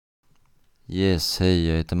Yes, hej,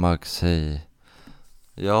 jag heter Max, hej.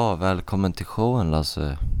 Ja, välkommen till showen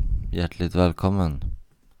Lasse. Hjärtligt välkommen.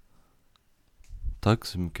 Tack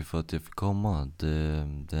så mycket för att jag fick komma. Det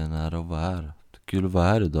är en ära att vara här. Det är kul att vara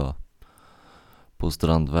här idag. På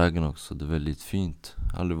Strandvägen också, det är väldigt fint.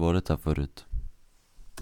 Aldrig varit här förut.